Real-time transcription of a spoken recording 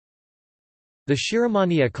The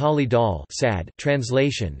Shiromani Akali Dal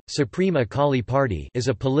translation, Supreme Akali Party is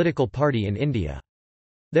a political party in India.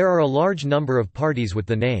 There are a large number of parties with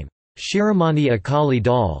the name, Shiromani Akali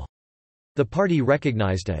Dal. The party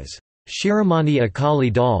recognized as Shiromani Akali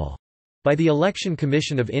Dal by the Election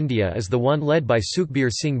Commission of India is the one led by Sukhbir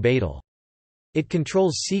Singh Badal. It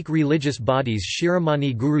controls Sikh religious bodies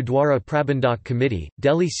Shiromani Gurudwara Prabandhak Committee,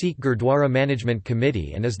 Delhi Sikh Gurdwara Management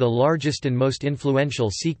Committee and is the largest and most influential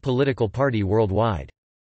Sikh political party worldwide.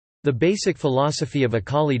 The basic philosophy of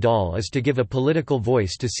Akali Dal is to give a political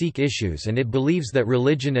voice to Sikh issues, and it believes that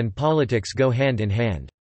religion and politics go hand in hand.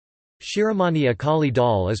 Shiromani Akali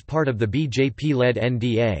Dal is part of the BJP-led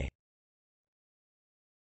NDA.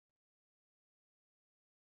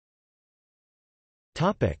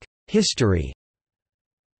 History.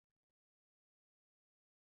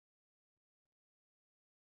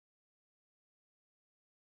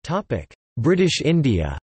 British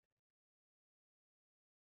India.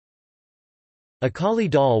 Akali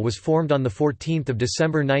Dal was formed on 14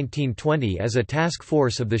 December 1920 as a task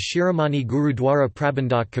force of the Shiromani Gurudwara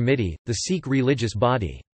Prabandhak Committee, the Sikh religious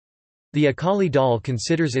body. The Akali Dal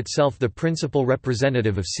considers itself the principal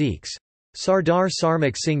representative of Sikhs. Sardar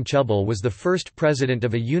Sarmukh Singh Chubal was the first president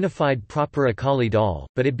of a unified proper Akali Dal,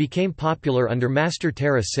 but it became popular under Master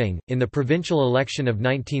Tara Singh. In the provincial election of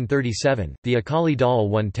 1937, the Akali Dal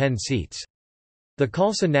won 10 seats. The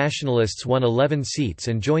Khalsa nationalists won 11 seats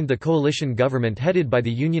and joined the coalition government headed by the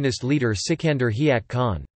Unionist leader Sikandar Hayat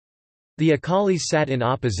Khan. The Akalis sat in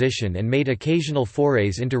opposition and made occasional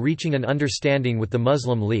forays into reaching an understanding with the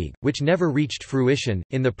Muslim League, which never reached fruition.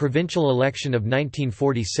 In the provincial election of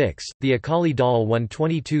 1946, the Akali Dal won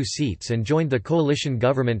 22 seats and joined the coalition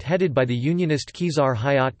government headed by the Unionist Khizar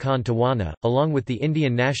Hayat Khan Tawana, along with the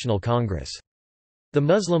Indian National Congress. The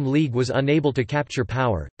Muslim League was unable to capture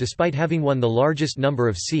power, despite having won the largest number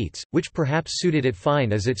of seats, which perhaps suited it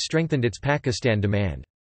fine as it strengthened its Pakistan demand.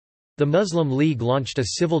 The Muslim League launched a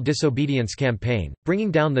civil disobedience campaign, bringing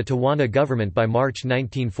down the Tawana government by March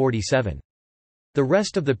 1947. The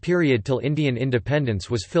rest of the period till Indian independence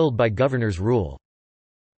was filled by governor's rule.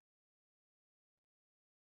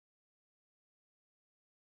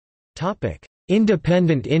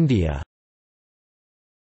 Independent India.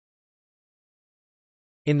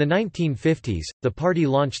 In the 1950s, the party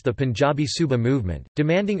launched the Punjabi Suba movement,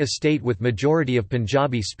 demanding a state with majority of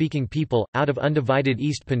Punjabi-speaking people, out of undivided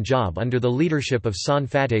East Punjab under the leadership of Sant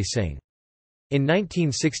Fateh Singh. In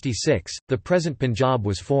 1966, the present Punjab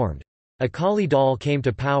was formed. Akali Dal came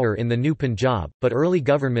to power in the new Punjab, but early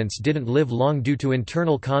governments didn't live long due to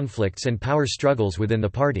internal conflicts and power struggles within the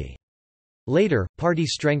party. Later, party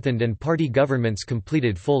strengthened and party governments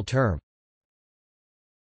completed full term.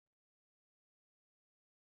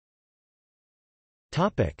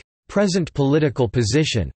 Present political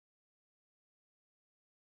position.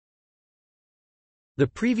 The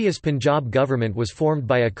previous Punjab government was formed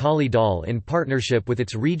by Akali Dal in partnership with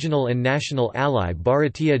its regional and national ally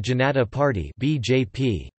Bharatiya Janata Party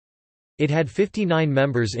 (BJP). It had 59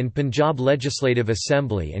 members in Punjab Legislative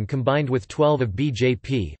Assembly and combined with 12 of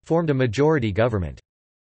BJP, formed a majority government.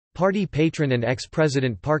 Party patron and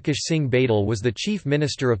ex-president Parkash Singh Badal was the Chief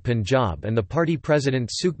Minister of Punjab and the party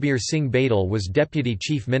president Sukhbir Singh Badal was Deputy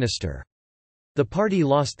Chief Minister. The party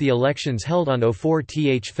lost the elections held on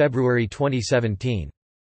 4th February 2017.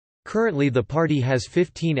 Currently the party has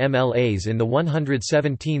 15 MLAs in the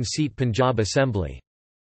 117-seat Punjab Assembly.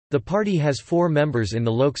 The party has 4 members in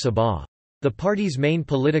the Lok Sabha. The party's main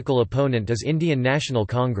political opponent is Indian National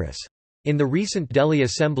Congress. In the recent Delhi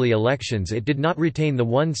Assembly elections it did not retain the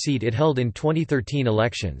one seat it held in 2013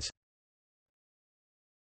 elections.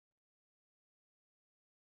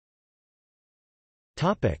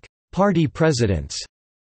 Party presidents.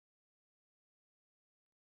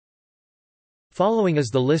 Following is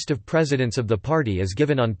the list of presidents of the party as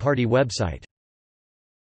given on party website.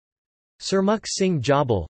 Sarmukh Singh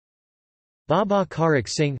Jabal, Baba Karak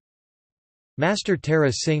Singh, Master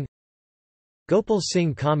Tara Singh, Gopal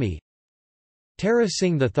Singh Kami, Tara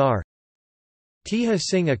Singh the Thar, Tiha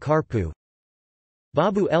Singh Akarpu,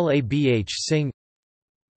 Babu Labh Singh,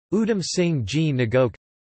 Udham Singh G. Nagok,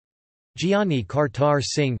 Giani Kartar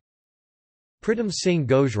Singh, Pritam Singh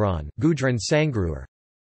Gojran, Gujran Sangruar,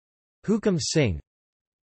 Hukam Singh,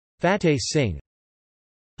 Fateh Singh,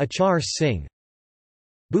 Achar Singh,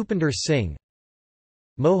 Bhupinder Singh,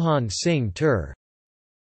 Mohan Singh Tur,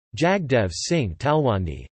 Jagdev Singh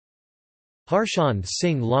Talwandi, Harshand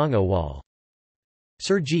Singh Longowal,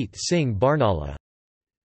 Surjit Singh Barnala,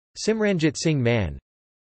 Simranjit Singh Mann,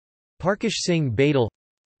 Parkash Singh Badal,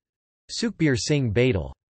 Sukhbir Singh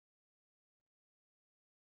Badal.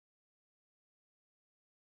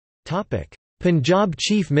 Punjab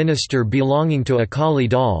Chief Minister belonging to Akali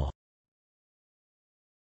Dal.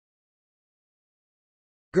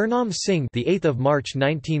 Gurnam Singh, the 8th of March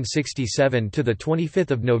 1967 to the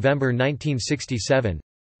 25th of November 1967.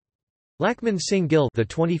 Lakman Singh Gill, the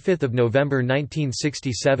 25th of November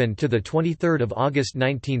 1967 to the 23rd of August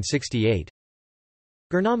 1968.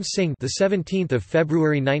 Gurnam Singh, the 17th of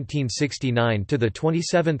February 1969 to the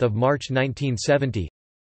 27th of March 1970.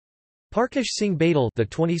 Parkash Singh Badal, the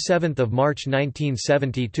 27th of March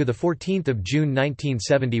 1970 to the 14th of June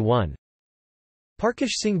 1971.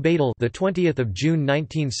 Parkash Singh Badal, the 20th of June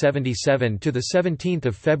 1977 to the 17th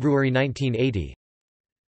of February 1980.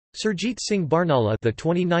 Surjit Singh Barnala, the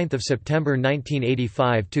 29th of September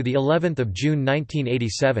 1985 to the 11th of June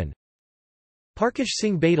 1987. Parkash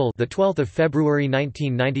Singh Badal, the 12th of February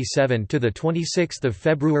 1997 to the 26th of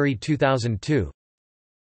February 2002.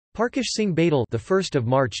 Parkash Singh Badal, the 1st of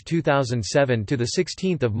March 2007 to the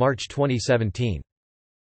 16th of March 2017.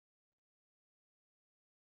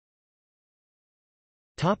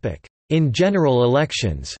 Topic: In general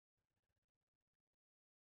elections.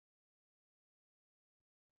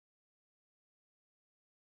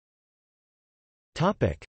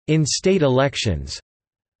 Topic: In state elections.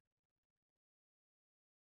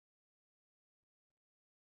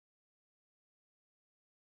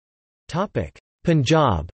 Topic: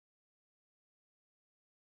 Punjab.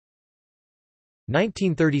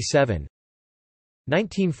 1937,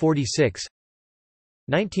 1946,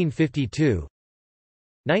 1952,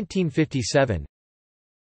 1957,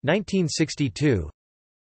 1962,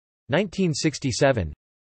 1967,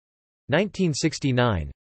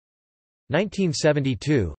 1969,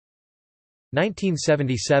 1972,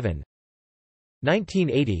 1977,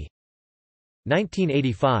 1980,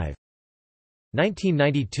 1985,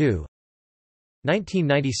 1992,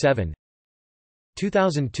 1997,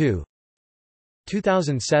 2002,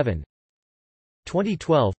 2007,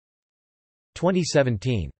 2012,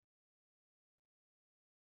 2017.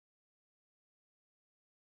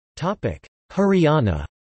 Haryana.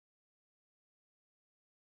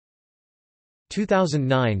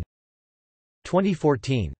 2009,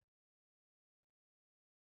 2014.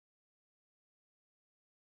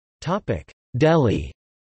 Delhi.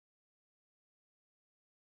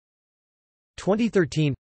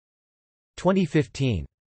 2013, 2015.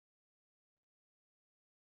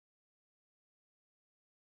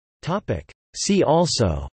 See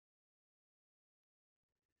also: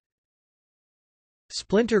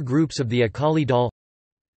 Splinter groups of the Akali Dal,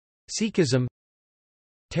 Sikhism,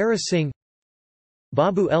 Tara Singh,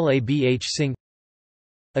 Babu Labh Singh,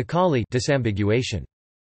 Akali disambiguation.